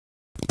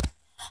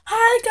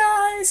Hi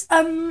guys.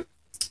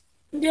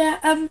 Yeah.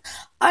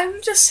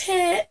 I'm just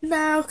here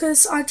now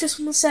because I just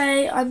want to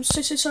say I'm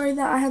so sorry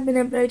that I haven't been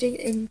uploading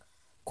in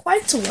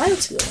quite a while,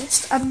 to be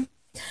honest.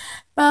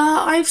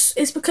 But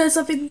it's because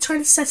I've been trying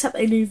to set up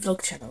a new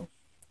vlog channel.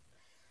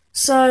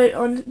 So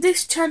on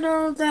this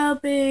channel there'll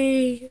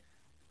be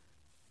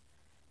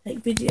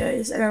like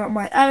videos, and then on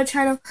my other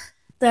channel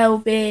there'll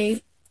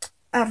be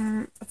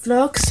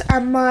vlogs,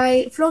 and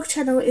my vlog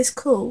channel is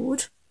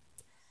called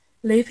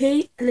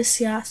Loopy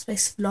Alicia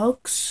Space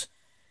Vlogs.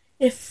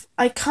 If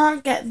I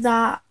can't get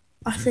that,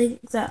 I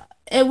think that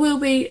it will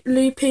be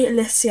Loopy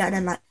Alicia and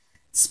then like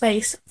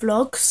space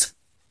vlogs,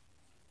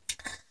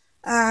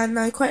 and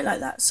I quite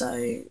like that.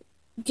 So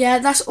yeah,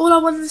 that's all I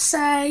wanted to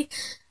say.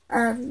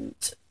 And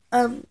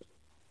um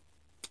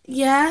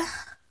yeah,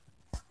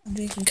 I'm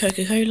drinking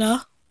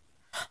Coca-Cola.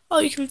 Oh,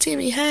 you can see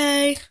me.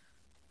 Hey,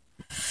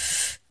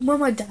 I'm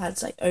wearing my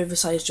dad's like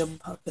oversized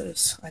jumper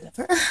because I love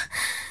it.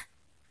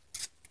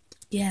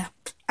 Yeah,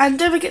 and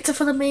don't forget to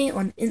follow me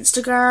on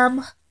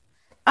Instagram.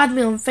 Add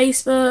me on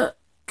Facebook.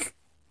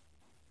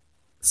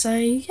 So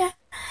yeah.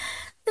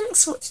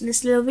 Thanks for watching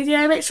this little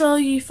video. Make sure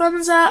you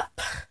thumbs up,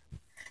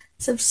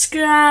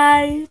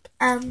 subscribe,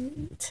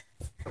 and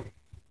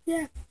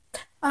yeah,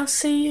 I'll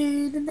see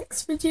you in the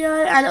next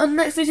video. And on the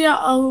next video,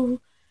 I'll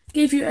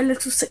give you a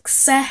little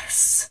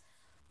success.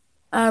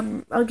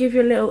 I'll give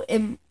you a little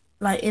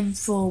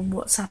inform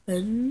what's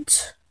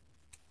happened.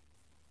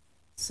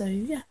 So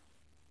yeah,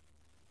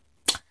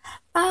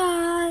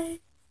 bye.